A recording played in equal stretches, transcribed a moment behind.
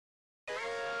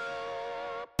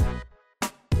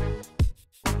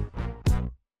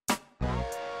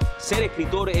Ser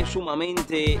escritor es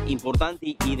sumamente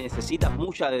importante y necesita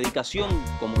mucha dedicación,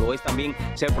 como lo es también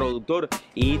ser productor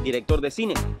y director de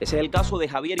cine. Ese es el caso de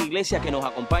Javier Iglesias, que nos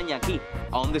acompaña aquí,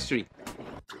 On the Street.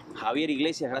 Javier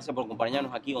Iglesias, gracias por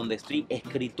acompañarnos aquí On the Street,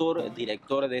 escritor,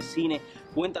 director de cine.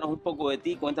 Cuéntanos un poco de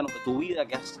ti, cuéntanos de tu vida,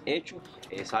 qué has hecho.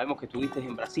 Sabemos que estuviste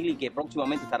en Brasil y que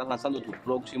próximamente estarás lanzando tu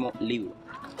próximo libro.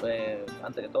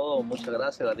 Antes de todo, muchas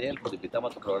gracias, Daniel, por invitarme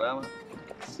a tu programa.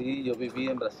 Sí, yo viví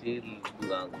en Brasil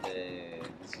durante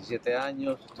 17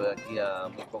 años, estoy aquí a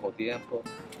muy poco tiempo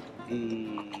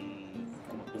y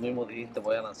como tú mismo dijiste,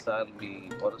 voy a lanzar mi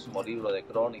próximo libro de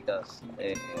crónicas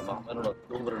más o menos en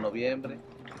octubre, noviembre.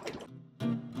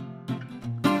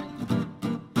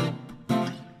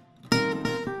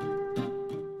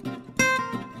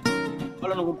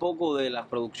 Háblanos un poco de las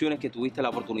producciones que tuviste la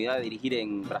oportunidad de dirigir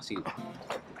en Brasil.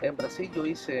 En Brasil yo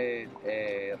hice,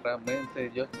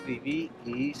 realmente yo escribí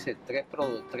y hice tres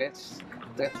producciones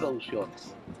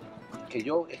que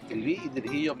yo escribí y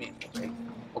dirigí yo mismo, ¿sí?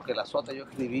 Porque las otras yo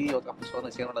escribí, otras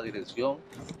personas hicieron la dirección,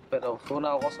 pero fue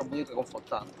una cosa muy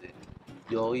reconfortante.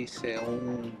 Yo hice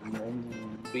un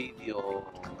vídeo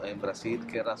en Brasil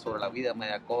que era sobre la vida de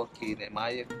Mayakovsky y de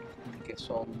Mayer, que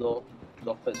son dos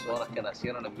personas que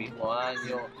nacieron en el mismo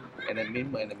año, en el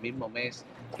mismo mes,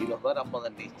 y los dos eran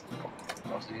modernistas.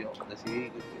 Entonces yo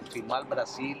decidí filmar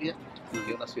Brasilia,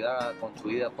 que es una ciudad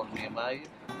construida por Niemeyer,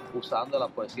 usando la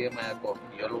poesía de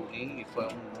Mayakovsky. Yo lo uní y fue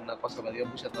una cosa que me dio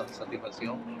mucha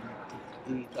satisfacción.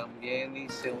 Y también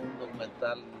hice un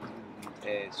documental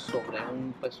sobre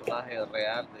un personaje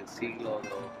real del siglo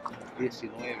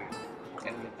XIX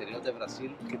en el interior de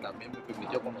Brasil, que también me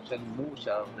permitió conocer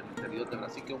mucha del interior de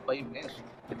Brasil, que es un país inmenso,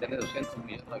 que tiene 200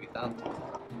 millones de habitantes.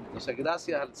 Entonces,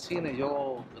 gracias al cine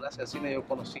yo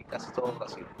conocí casi todo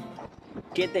Brasil.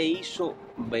 ¿Qué te hizo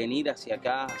venir hacia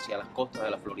acá, hacia las costas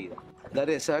de la Florida?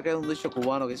 Darío, ¿sabes que hay un dicho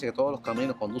cubano que dice que todos los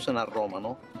caminos conducen a Roma,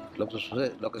 ¿no? Lo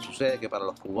que sucede es que para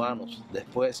los cubanos,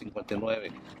 después de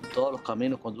 59, todos los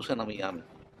caminos conducen a Miami.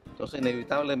 Entonces,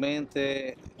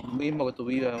 inevitablemente, mismo que tú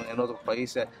vives en otros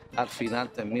países, al final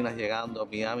terminas llegando a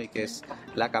Miami, que es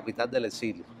la capital del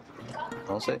exilio.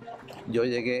 Entonces, yo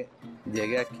llegué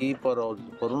aquí por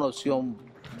una opción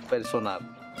personal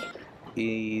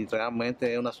y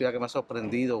realmente es una ciudad que me ha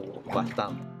sorprendido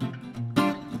bastante.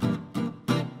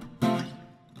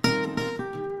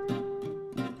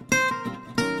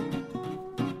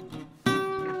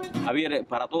 Javier,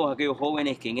 para todos aquellos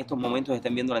jóvenes que en estos momentos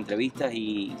estén viendo la entrevista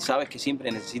y sabes que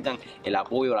siempre necesitan el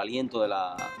apoyo, el aliento de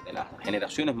las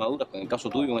generaciones maduras, en el caso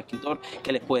tuyo, un escritor,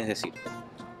 ¿qué les puedes decir?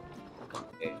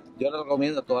 Yo le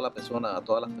recomiendo a todas las personas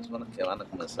que van a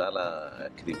comenzar a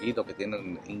escribir o que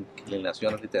tienen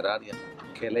inclinaciones literarias,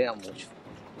 que lean mucho.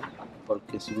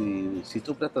 Porque si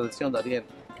tú prestas atención, Daniel,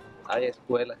 hay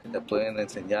escuelas que te pueden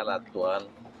enseñar a actuar,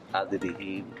 a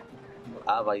dirigir,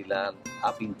 a bailar,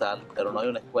 a pintar, pero no hay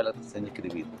una escuela que te enseñe a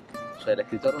escribir. O sea, el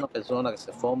escritor es una persona que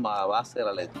se forma a base de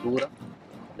la lectura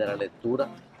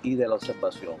y de la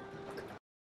observación.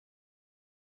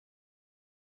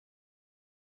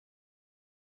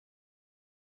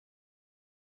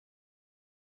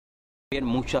 Bien,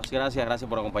 muchas gracias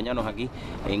por acompañarnos aquí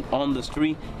en On the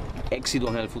Street. Éxitos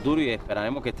en el futuro y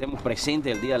esperaremos que estemos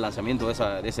presentes el día del lanzamiento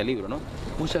de ese libro, ¿no?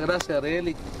 Muchas gracias, Ariel,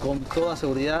 y con toda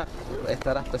seguridad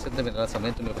estarás presente en el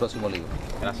lanzamiento de mi próximo libro.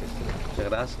 Gracias. Muchas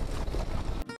gracias.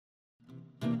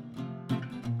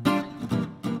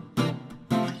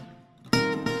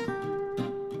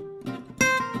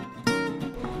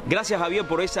 Gracias, Javier,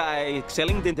 por esa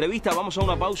excelente entrevista. Vamos a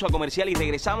una pausa comercial y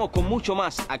regresamos con mucho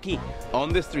más aquí,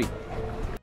 On the Street.